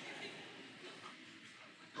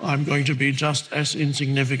 I'm going to be just as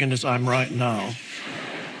insignificant as I'm right now.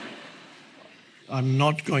 I'm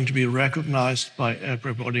not going to be recognized by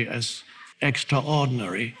everybody as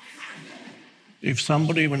extraordinary. If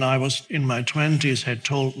somebody, when I was in my 20s, had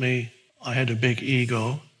told me I had a big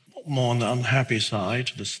ego, more on the unhappy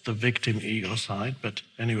side, the victim ego side, but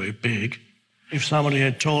anyway, big. If somebody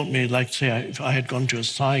had told me, like say, if I had gone to a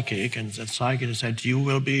psychic and that psychic had said, you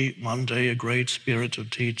will be one day a great spiritual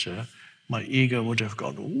teacher, my ego would have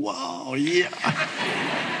gone, wow, yeah.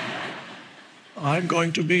 I'm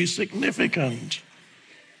going to be significant.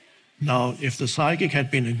 Now, if the psychic had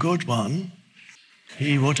been a good one,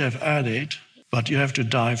 he would have added, but you have to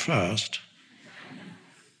die first.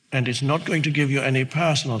 And it's not going to give you any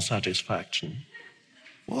personal satisfaction.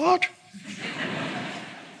 What?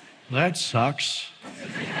 That sucks.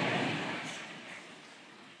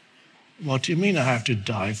 What do you mean I have to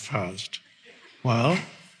die first? Well,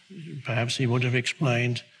 perhaps he would have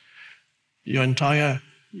explained, your entire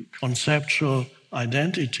conceptual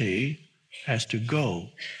identity has to go.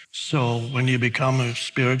 So when you become a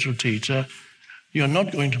spiritual teacher, you're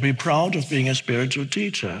not going to be proud of being a spiritual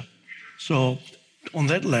teacher. So on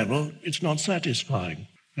that level, it's not satisfying.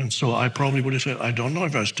 And so I probably would have said, I don't know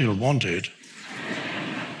if I still want it.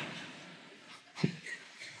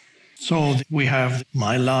 So we have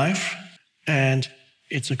my life, and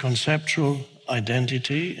it's a conceptual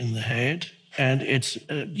identity in the head, and it's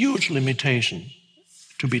a huge limitation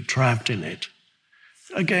to be trapped in it.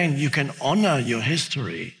 Again, you can honor your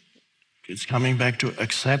history. It's coming back to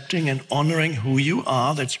accepting and honoring who you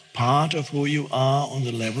are. That's part of who you are on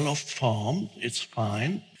the level of form. It's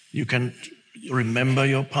fine. You can remember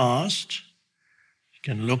your past. You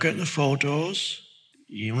can look at the photos.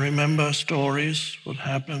 You remember stories, what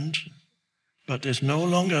happened. But there's no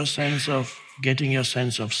longer a sense of getting your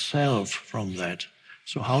sense of self from that.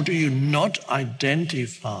 So how do you not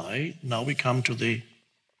identify? Now we come to the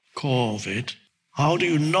core of it. How do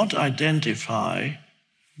you not identify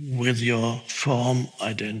with your form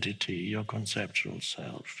identity, your conceptual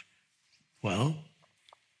self? Well,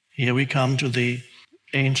 here we come to the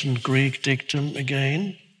ancient Greek dictum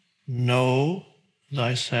again. Know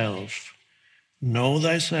thyself. Know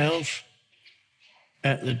thyself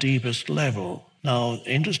at the deepest level. Now,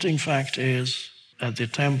 interesting fact is, at the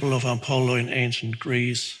temple of Apollo in ancient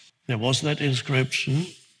Greece, there was that inscription,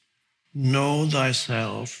 know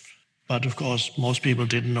thyself. But of course, most people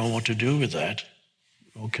didn't know what to do with that.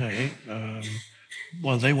 Okay.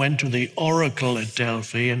 Well, they went to the oracle at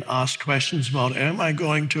Delphi and asked questions about, am I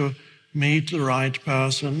going to meet the right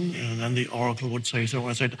person? And then the oracle would say so.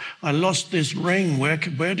 I said, I lost this ring. Where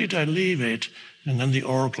did I leave it? And then the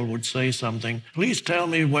oracle would say something. Please tell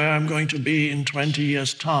me where I'm going to be in 20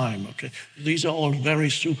 years' time. Okay. These are all very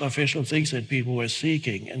superficial things that people were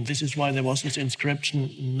seeking. And this is why there was this inscription,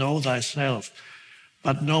 know thyself.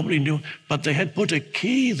 But nobody knew. But they had put a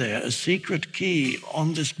key there, a secret key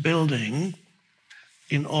on this building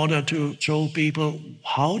in order to show people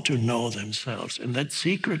how to know themselves. And that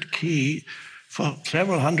secret key, for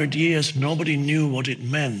several hundred years, nobody knew what it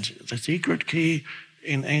meant. The secret key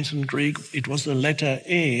in ancient Greek, it was the letter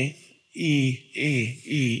E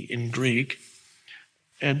in Greek,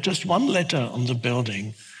 and just one letter on the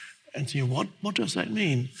building. And see, what does that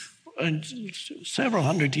mean? And several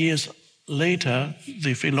hundred years later,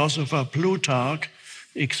 the philosopher Plutarch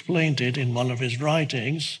explained it in one of his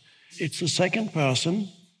writings. It's the second person,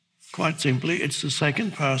 quite simply, it's the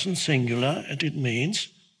second person singular, and it means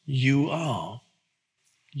you are.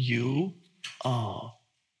 You are.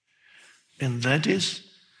 And that is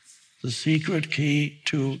the secret key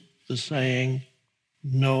to the saying,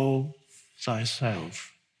 know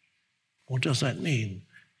thyself. What does that mean?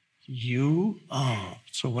 You are.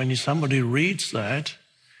 So when somebody reads that,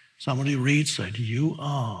 you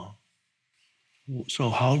are. So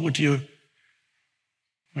how would you,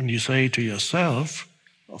 when you say to yourself,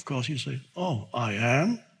 of course you say, oh, I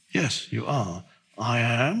am? Yes, you are. I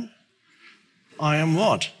am? I am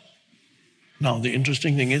what? Now the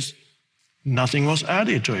interesting thing is, nothing was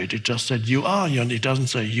added to it. It just said you are. It doesn't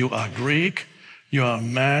say you are Greek, you are a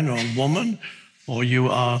man or a woman, or you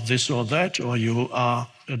are this or that, or you are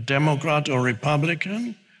a Democrat or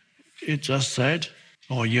Republican. It just said,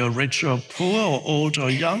 or you're rich or poor, or old or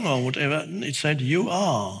young, or whatever. It said you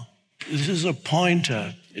are. This is a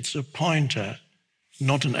pointer. It's a pointer,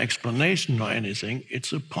 not an explanation or anything.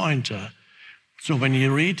 It's a pointer. So when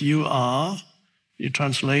you read you are, you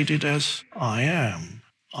translate it as I am.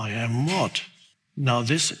 I am what? Now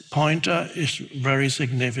this pointer is very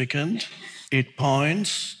significant. It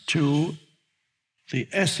points to the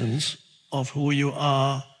essence of who you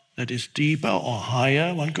are that is deeper or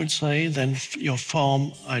higher, one could say, than your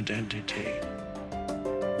form identity.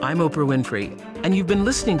 I'm Oprah Winfrey, and you've been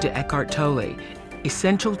listening to Eckhart Tolle,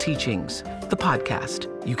 Essential Teachings, the podcast.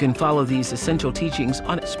 You can follow these essential teachings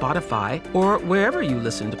on Spotify or wherever you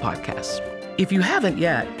listen to podcasts. If you haven't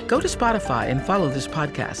yet, go to Spotify and follow this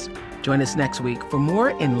podcast. Join us next week for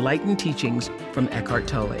more enlightened teachings from Eckhart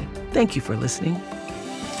Tolle. Thank you for listening.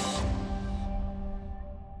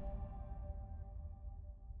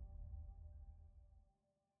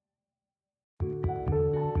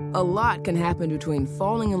 A lot can happen between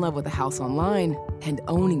falling in love with a house online and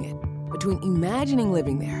owning it, between imagining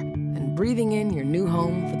living there and breathing in your new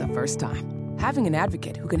home for the first time. Having an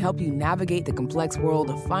advocate who can help you navigate the complex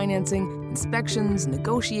world of financing, inspections,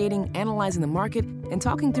 negotiating, analyzing the market, and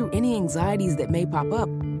talking through any anxieties that may pop up,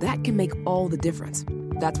 that can make all the difference.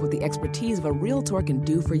 That's what the expertise of a Realtor can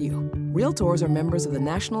do for you. Realtors are members of the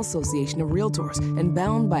National Association of Realtors and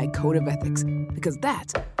bound by a code of ethics, because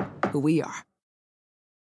that's who we are.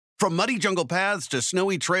 From muddy jungle paths to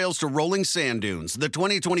snowy trails to rolling sand dunes, the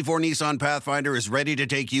 2024 Nissan Pathfinder is ready to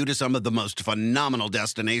take you to some of the most phenomenal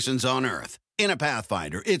destinations on Earth. In a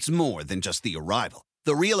Pathfinder, it's more than just the arrival.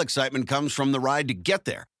 The real excitement comes from the ride to get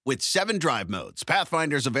there. With 7 drive modes,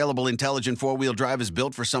 Pathfinder's available intelligent 4-wheel drive is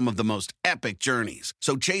built for some of the most epic journeys.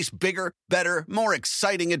 So chase bigger, better, more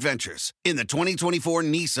exciting adventures in the 2024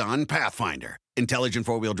 Nissan Pathfinder. Intelligent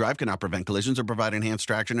 4-wheel drive cannot prevent collisions or provide enhanced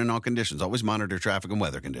traction in all conditions. Always monitor traffic and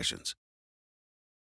weather conditions.